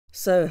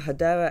So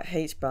Hedera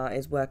Hbar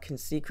is working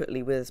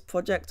secretly with this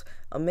project,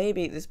 or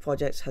maybe this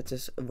project has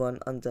just run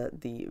under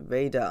the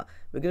radar.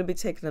 We're going to be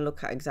taking a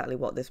look at exactly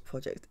what this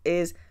project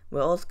is.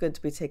 We're also going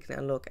to be taking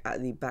a look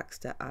at the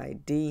Baxter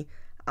ID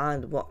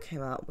and what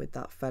came out with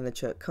that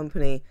furniture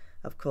company.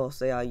 Of course,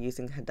 they are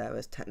using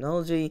Hedera's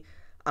technology,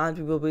 and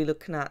we will be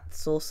looking at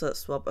Saucer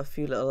Swap, a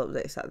few little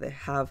updates that they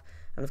have,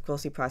 and of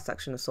course the price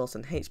action of Saucer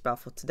and Hbar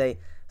for today.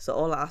 So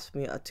all I ask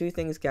from you are two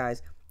things,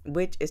 guys,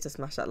 which is to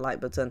smash that like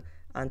button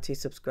and to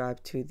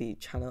subscribe to the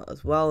channel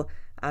as well.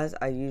 As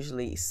I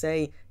usually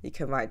say, you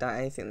can write down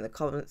anything in the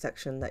comment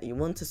section that you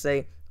want to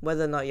say,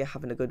 whether or not you're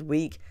having a good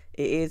week.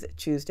 It is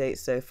Tuesday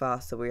so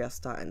far, so we are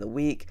starting the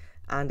week,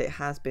 and it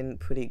has been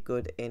pretty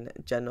good in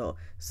general.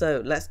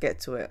 So let's get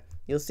to it.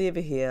 You'll see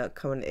over here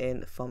coming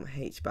in from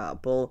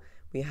Hedera Hbar,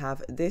 we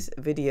have this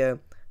video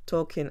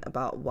talking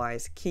about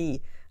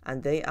WiseKey,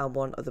 and they are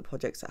one of the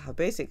projects that have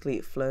basically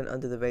flown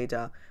under the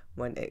radar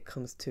when it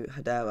comes to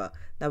Hedera.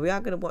 Now we are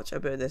going to watch a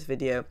bit of this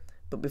video,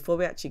 but before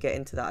we actually get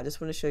into that, I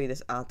just want to show you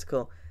this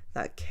article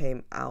that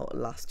came out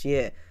last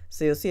year.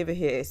 So you'll see over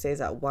here it says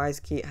that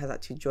WiseKey has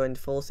actually joined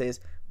forces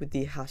with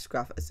the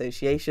Hashgraph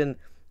Association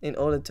in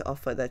order to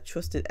offer their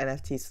trusted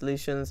NFT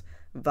solutions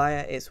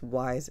via its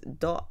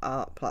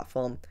Wise.art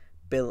platform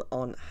built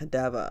on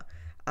Hedera.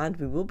 And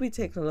we will be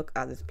taking a look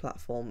at this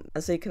platform,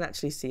 and so you can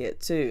actually see it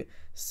too.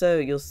 So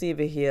you'll see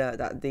over here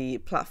that the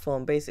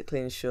platform basically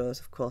ensures,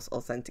 of course,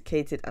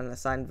 authenticated and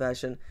assigned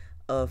version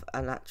of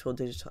an actual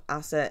digital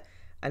asset,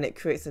 and it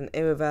creates an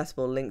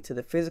irreversible link to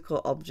the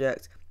physical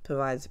object,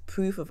 provides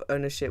proof of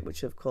ownership,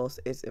 which of course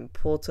is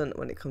important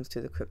when it comes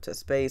to the crypto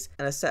space,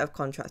 and a set of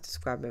contracts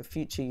describing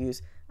future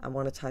use and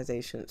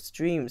monetization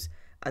streams.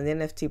 And the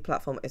NFT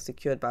platform is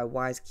secured by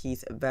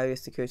WiseKey's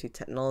various security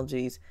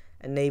technologies,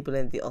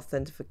 enabling the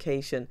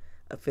authentication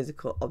of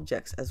physical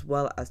objects as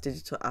well as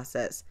digital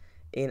assets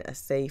in a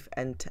safe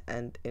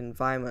end-to-end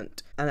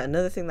environment. And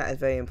another thing that is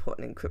very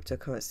important in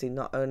cryptocurrency,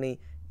 not only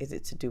is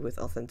it to do with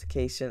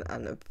authentication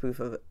and proof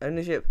of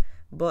ownership,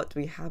 but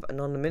we have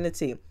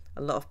anonymity.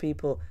 A lot of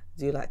people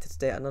do like to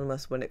stay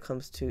anonymous when it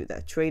comes to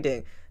their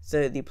trading.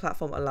 So the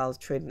platform allows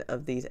trading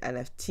of these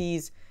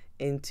NFTs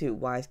into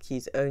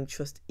WiseKey's own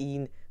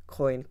trust-in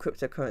coin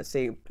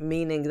cryptocurrency,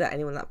 meaning that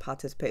anyone that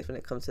participates when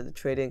it comes to the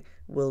trading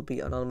will be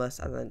anonymous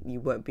and then you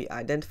won't be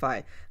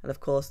identified. And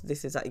of course,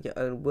 this is at your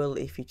own will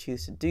if you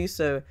choose to do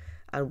so,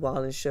 and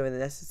while ensuring the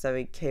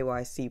necessary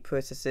KYC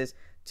processes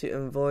to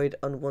avoid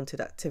unwanted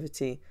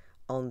activity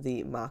on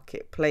the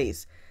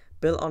marketplace.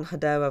 Built on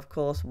Hedera, of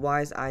course,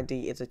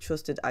 WiseID is a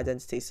trusted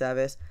identity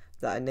service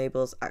that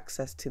enables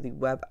access to the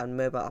web and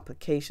mobile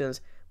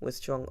applications with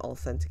strong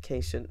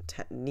authentication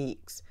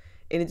techniques.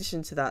 In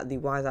addition to that, the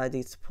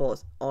WiseID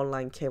supports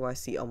online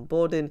KYC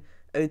onboarding,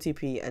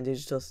 OTP and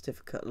digital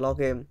certificate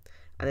login,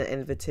 and an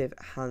innovative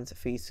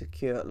hands-free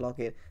secure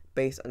login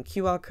based on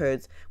QR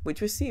codes,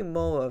 which we're seeing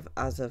more of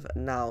as of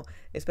now,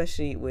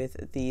 especially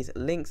with these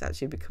links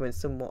actually becoming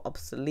somewhat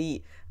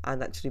obsolete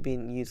and actually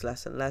being used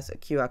less and less. A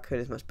QR code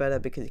is much better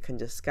because you can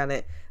just scan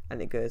it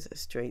and it goes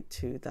straight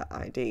to that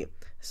ID.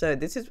 So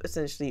this is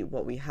essentially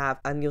what we have,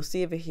 and you'll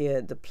see over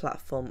here the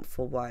platform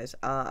for Wise.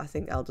 I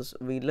think I'll just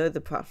reload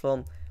the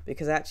platform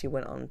because I actually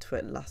went on to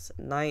it last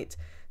night.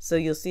 So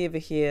you'll see over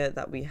here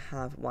that we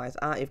have Wise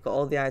Art. You've got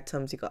all the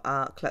items, you've got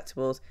art,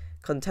 collectibles,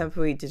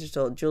 contemporary,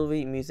 digital,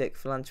 jewelry, music,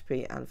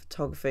 philanthropy and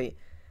photography,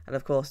 and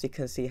of course you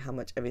can see how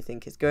much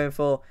everything is going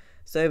for.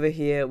 So over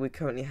here we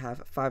currently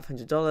have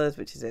 $500,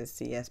 which is in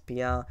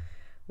CSPR,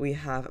 we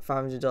have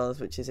 $500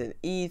 which is in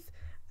ETH,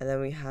 and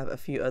then we have a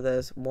few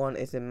others. One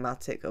is in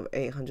Matic of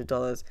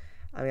 $800,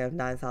 and we have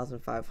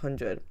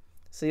 9,500.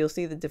 So you'll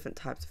see the different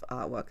types of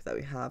artwork that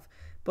we have,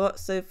 but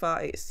so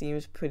far it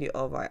seems pretty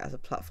alright as a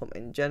platform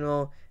in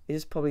general. It's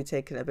just probably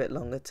taking a bit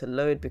longer to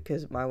load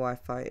because my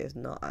Wi-Fi is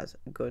not as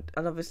good,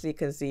 and obviously you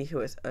can see who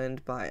it's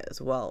owned by as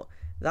well.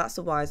 That's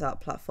the Wise Art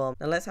platform.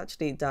 Now let's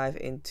actually dive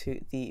into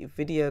the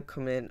video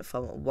coming in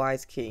from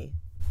WiseKey.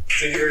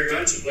 Thank you very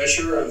much, a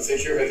pleasure, and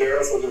thank you,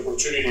 Hedera, for the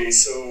opportunity.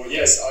 So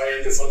yes, I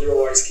am the founder of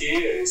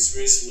WiseKey, a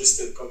Swiss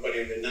listed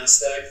company on the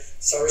Nasdaq,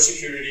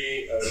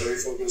 cybersecurity, very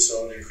focused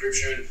on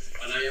encryption,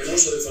 and I am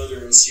also the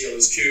founder of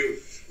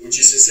CLSQ, which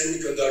is a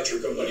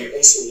semiconductor company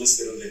also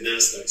listed on the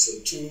Nasdaq. So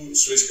two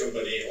Swiss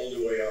companies all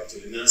the way up to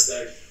the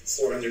Nasdaq,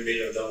 $400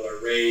 million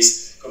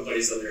raise,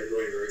 companies that are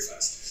growing very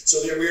fast. So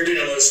there we're doing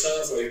a lot of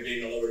stuff, we're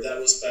doing all over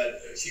Davos,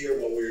 but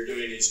here what we're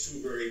doing is two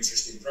very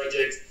interesting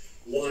projects.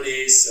 One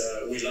is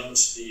we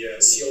launched the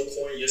CL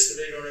coin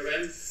yesterday at our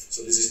event.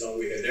 So this is done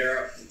with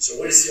Hedera. So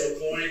what is CL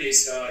coin?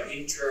 Is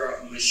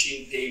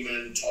inter-machine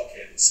payment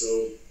token.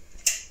 So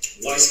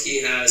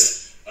WiseKey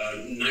has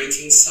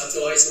 19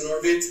 satellites on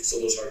orbit. So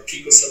those are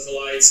Pico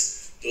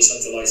satellites. Those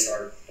satellites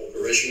are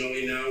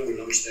operationally now. We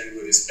launched them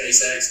with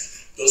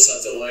SpaceX. Those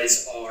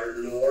satellites are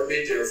low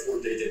orbit, therefore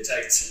they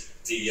detect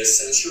the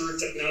sensor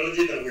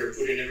technology that we're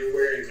putting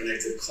everywhere in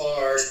connected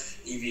cars,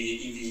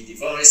 EV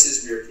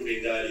devices. We are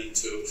putting that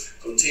into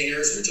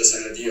containers. We just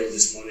had a deal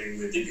this morning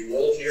with DP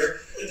World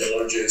here, the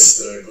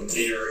largest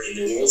container in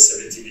the world,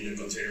 70 million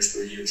containers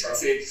per year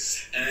traffic.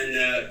 And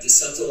the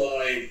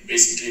satellite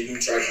basically do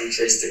track and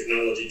trace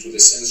technology to the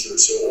sensor.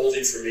 So all the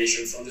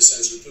information from the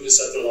sensor to the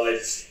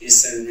satellite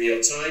is sent real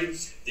time.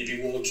 The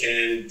people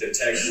can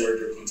detect where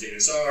their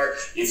containers are,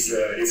 if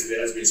there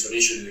has been some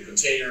issue in the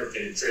container,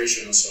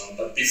 penetration, and so on.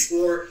 But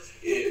before,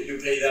 you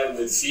pay that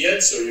with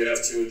fiat, so you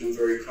have to do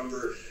very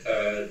cumber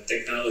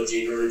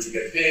technology in order to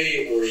get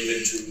paid, or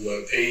even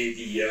to pay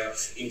the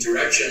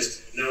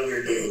interactions. Now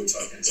we're doing with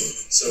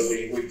tokens. So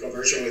with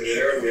conversion with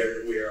Hedera,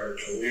 we're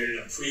in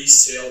a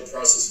pre-sale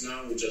process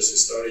now. We just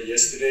started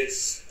yesterday,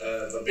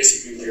 but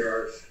basically we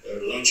are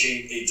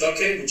launching a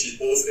token, which is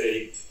both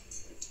a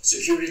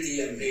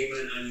security and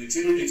payment and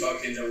utility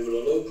token that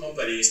will allow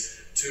companies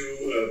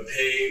to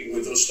pay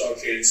with those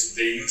tokens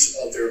they use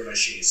on their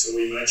machines. So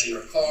imagine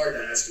a car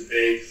that has to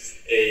pay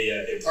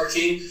a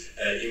parking,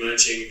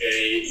 imagine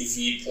a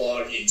EV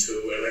plug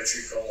into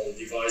electrical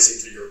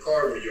device into your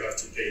car where you have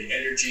to pay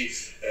energy.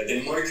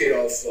 The market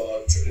of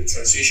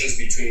transitions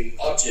between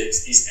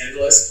objects is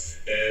endless.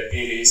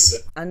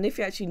 And if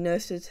you actually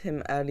noticed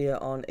him earlier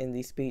on in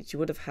the speech, you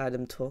would have heard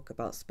him talk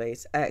about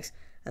SpaceX.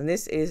 And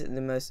this is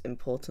the most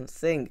important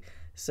thing.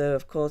 So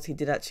of course he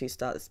did actually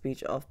start the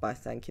speech off by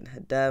thanking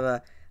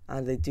Hedera,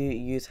 and they do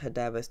use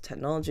Hedera's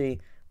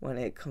technology when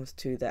it comes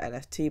to the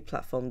NFT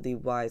platform, the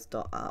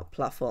Wise.art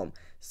platform.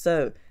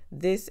 So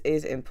this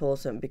is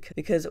important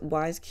because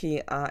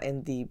WiseKey are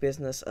in the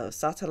business of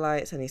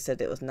satellites, and he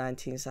said it was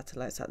 19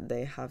 satellites that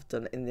they have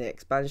done in the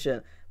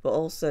expansion. But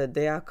also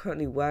they are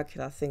currently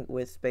working, I think,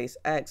 with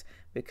SpaceX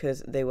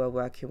because they were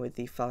working with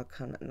the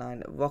Falcon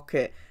 9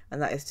 rocket,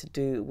 and that is to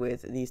do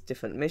with these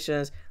different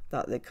missions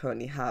that they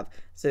currently have.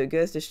 So it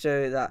goes to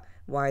show that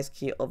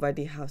WiseKey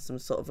already have some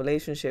sort of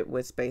relationship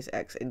with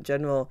SpaceX in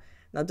general.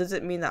 Now, does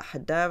it mean that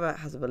Hedera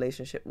has a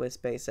relationship with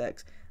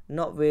SpaceX?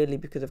 Not really,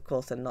 because of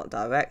course they're not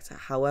direct.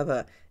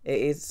 However, it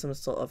is some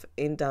sort of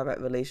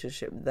indirect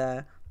relationship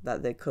there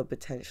that they could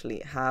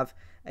potentially have.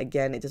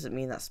 Again, it doesn't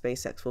mean that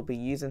SpaceX will be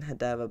using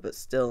Hedera, but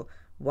still,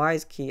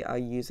 WiseKey are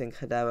using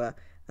Hedera,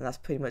 and that's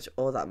pretty much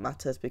all that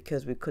matters,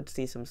 because we could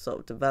see some sort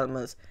of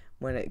developments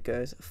when it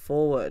goes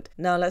forward.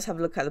 Now let's have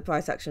a look at the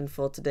price action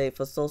for today.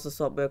 For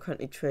SourceSwap, we're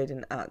currently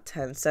trading at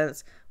 10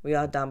 cents. We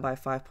are down by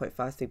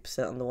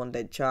 5.53% on the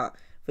one-day chart.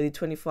 For the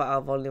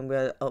 24-hour volume,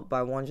 we're up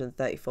by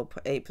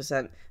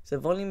 134.8%. So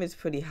volume is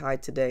pretty high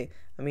today.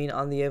 I mean,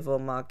 on the overall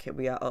market,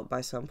 we are up by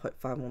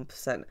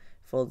 7.51%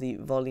 for the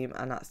volume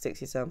and at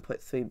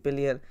 67.3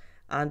 billion.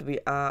 And we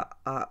are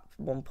at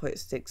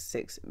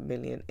 1.66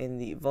 million in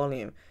the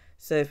volume.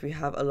 So if we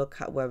have a look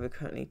at where we're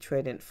currently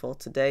trading for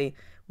today,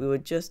 we were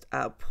just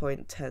at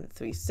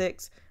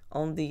 0.1036.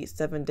 On the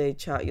 7-day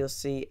chart, you'll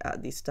see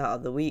at the start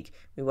of the week,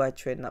 we were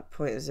trading at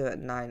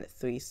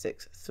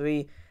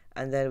 0.09363.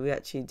 And then we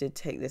actually did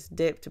take this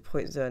dip to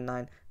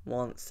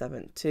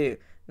 0.09172.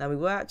 Now we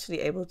were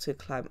actually able to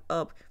climb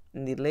up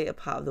in the later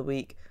part of the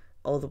week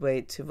all the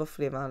way to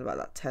roughly around about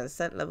that 10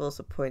 cent level,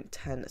 so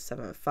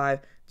 0.1075,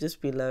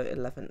 just below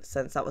 11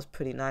 cents. That was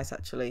pretty nice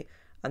actually.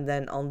 And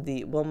then on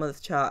the 1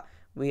 month chart,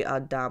 we are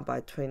down by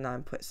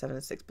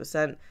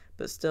 29.76%,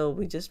 but still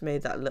we just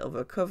made that little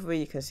recovery.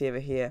 You can see over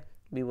here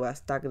we were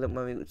stagnant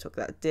when we took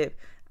that dip,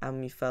 and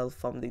we fell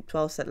from the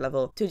 12 cent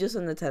level to just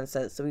under 10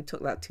 cents. So we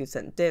took that 2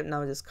 cent dip. Now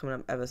we're just coming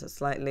up ever so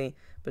slightly,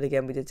 but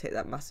again we did take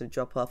that massive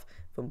drop off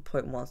from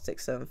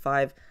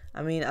 0.1675.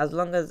 I mean, as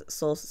long as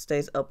Source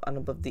stays up and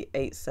above the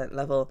 8 cent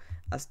level,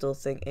 I still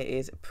think it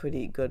is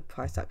pretty good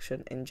price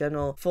action in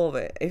general for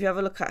it. If you have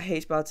a look at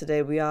Hbar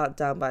today, we are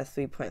down by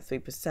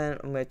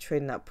 3.3% and we're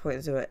trading at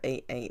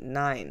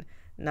 0.0889.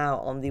 Now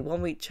on the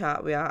 1 week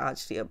chart, we are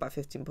actually up by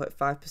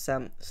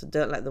 15.5%, so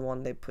don't let the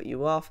one day put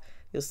you off.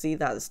 You'll see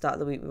that at the start of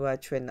the week we were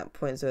trading at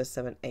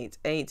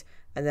 0.0788,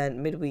 and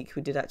then midweek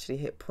we did actually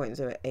hit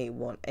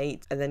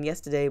 0.0818, and then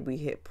yesterday we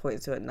hit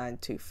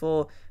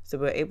 0.0924, so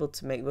we're able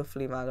to make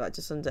roughly around about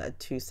just under a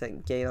 2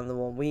 cent gain on the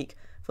 1 week.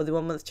 For the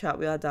 1 month chart,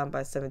 we are down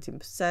by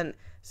 17%,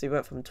 so we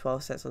went from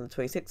 12 cents on the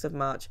 26th of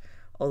March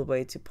all the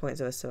way to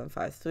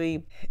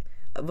 0.0753.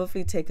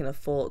 Roughly taken a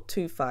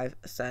 4.25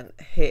 cent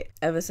hit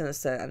ever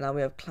since then, and now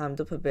we have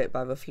climbed up a bit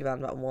by roughly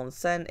around about 1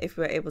 cent. If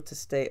we were able to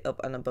stay up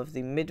and above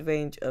the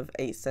mid-range of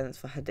 8 cents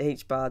for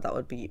Hbar, that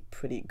would be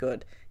pretty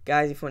good.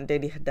 Guys, if you want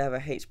daily Hedera,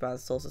 Hbar and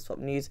SourceSwap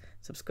news,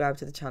 subscribe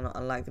to the channel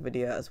and like the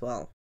video as well.